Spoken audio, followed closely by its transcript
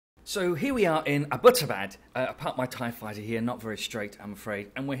So here we are in Abbottabad. I parked my TIE fighter here, not very straight, I'm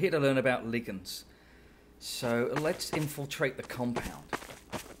afraid, and we're here to learn about ligands. So let's infiltrate the compound.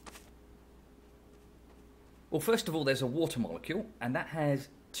 Well, first of all, there's a water molecule, and that has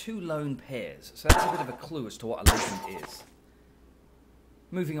two lone pairs, so that's a bit of a clue as to what a ligand is.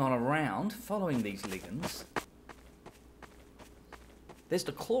 Moving on around, following these ligands, there's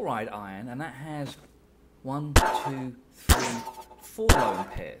the chloride ion, and that has 1, 2, 3, 4 lone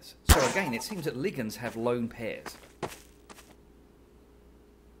pairs. So again, it seems that ligands have lone pairs.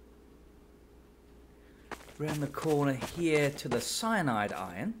 Round the corner here to the cyanide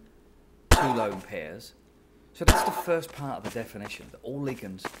ion, 2 lone pairs. So that's the first part of the definition, that all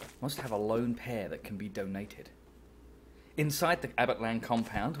ligands must have a lone pair that can be donated. Inside the Abbott-Land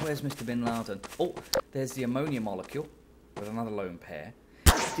compound, where's Mr. Bin Laden? Oh, there's the ammonia molecule with another lone pair.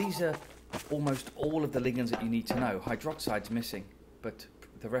 These are almost all of the ligands that you need to know. Hydroxide's missing, but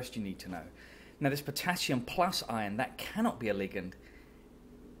the rest you need to know. Now this potassium plus ion, that cannot be a ligand.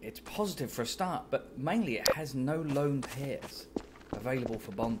 It's positive for a start, but mainly it has no lone pairs available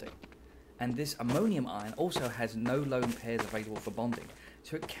for bonding. And this ammonium ion also has no lone pairs available for bonding,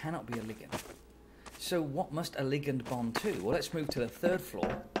 so it cannot be a ligand. So what must a ligand bond to? Well, let's move to the third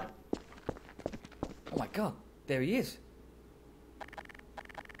floor. Oh my god, there he is.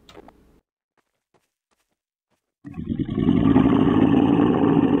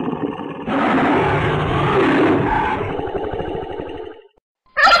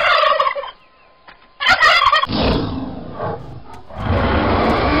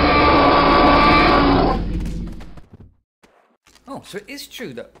 So it is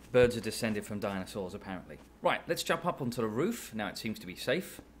true that birds are descended from dinosaurs, apparently. Right, let's jump up onto the roof. Now it seems to be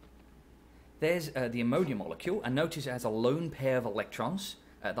safe. There's the ammonia molecule, and notice it has a lone pair of electrons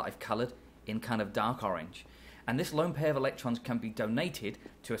that I've coloured in kind of dark orange. And this lone pair of electrons can be donated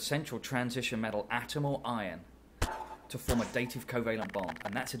to a central transition metal atom or ion to form a dative covalent bond,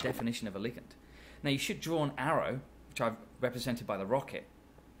 and that's a definition of a ligand. Now you should draw an arrow, which I've represented by the rocket,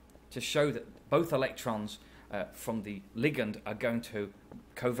 to show that both electrons from the ligand are going to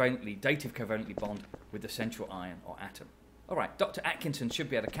dative covalently bond with the central ion or atom. Alright, Dr. Atkinson should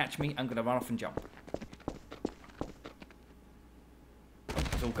be able to catch me. I'm going to run off and jump.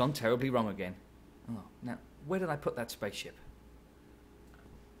 It's all gone terribly wrong again. Oh, now, where did I put that spaceship?